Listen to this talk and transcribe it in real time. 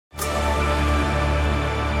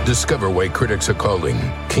Discover why critics are calling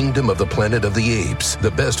Kingdom of the Planet of the Apes the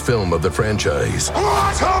best film of the franchise.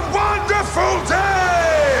 What a wonderful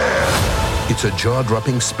day! It's a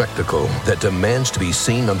jaw-dropping spectacle that demands to be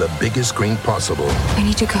seen on the biggest screen possible. I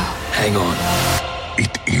need to go. Hang on.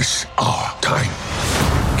 It is our time.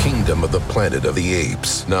 Kingdom of the Planet of the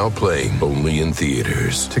Apes. Now playing only in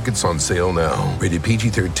theaters. Tickets on sale now. Rated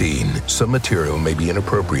PG-13. Some material may be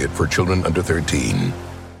inappropriate for children under 13.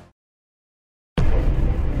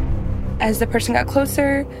 As the person got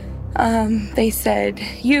closer, they said,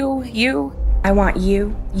 you. I want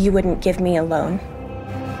you. You wouldn't give me a loan.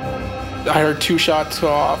 I heard 2 shots go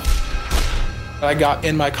off. I got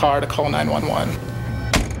in my car to call 911.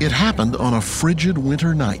 It happened on a frigid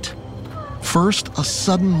winter night. First, a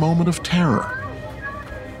sudden moment of terror.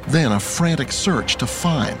 Then a frantic search to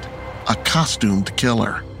find a costumed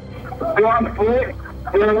killer. They're on foot.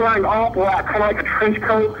 They're wearing all black, kind of like a trench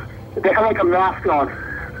coat. They have like a mask on.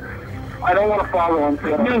 I don't want to follow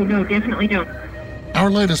them. No, definitely don't.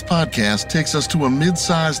 Our latest podcast takes us to a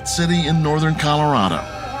mid-sized city in northern Colorado.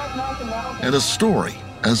 And a story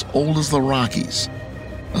as old as the Rockies.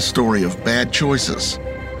 A story of bad choices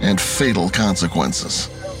and fatal consequences.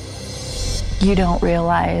 You don't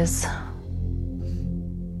realize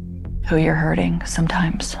who you're hurting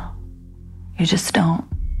sometimes. You just don't.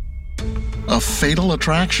 A fatal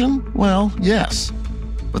attraction? Well, yes.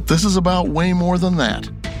 But this is about way more than that.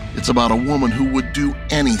 It's about a woman who would do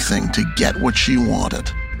anything to get what she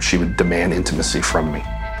wanted. She would demand intimacy from me,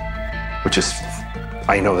 which is,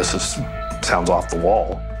 I know this sounds off the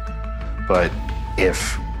wall, but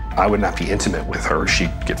if I would not be intimate with her,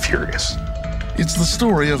 she'd get furious. It's the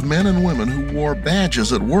story of men and women who wore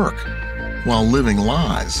badges at work while living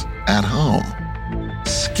lies at home.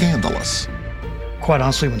 Scandalous. Quite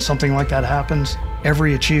honestly, when something like that happens,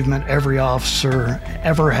 every achievement every officer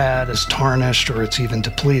ever had is tarnished or it's even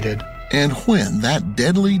depleted. And when that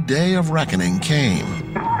deadly day of reckoning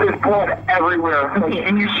came... There's blood everywhere. Okay,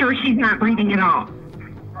 and you're sure she's not bleeding at all?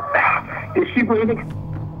 Is she bleeding?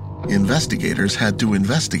 Investigators had to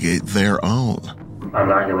investigate their own. I'm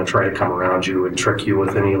not going to try to come around you and trick you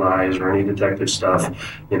with any lies or any detective stuff.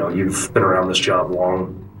 You know, you've been around this job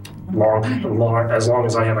long, as long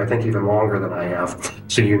as I have, I think even longer than I have.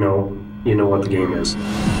 So you know what the game is.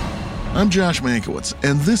 I'm Josh Mankiewicz,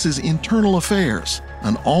 and this is Internal Affairs,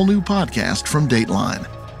 an all-new podcast from Dateline.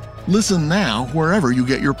 Listen now wherever you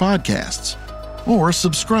get your podcasts. Or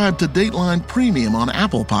subscribe to Dateline Premium on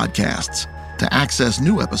Apple Podcasts to access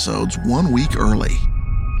new episodes 1 week early.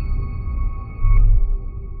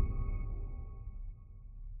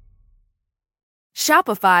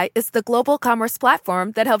 Shopify is the global commerce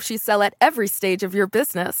platform that helps you sell at every stage of your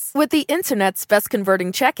business. With the internet's best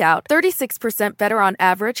converting checkout, 36% better on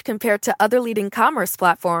average compared to other leading commerce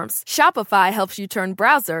platforms, Shopify helps you turn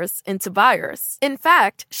browsers into buyers. In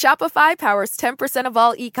fact, Shopify powers 10% of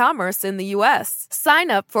all e-commerce in the U.S.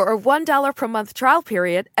 Sign up for a $1 per month trial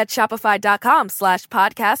period at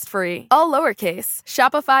shopify.com/podcast free. All lowercase,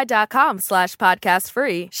 shopify.com/podcast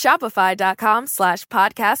free,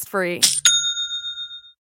 shopify.com/podcast free.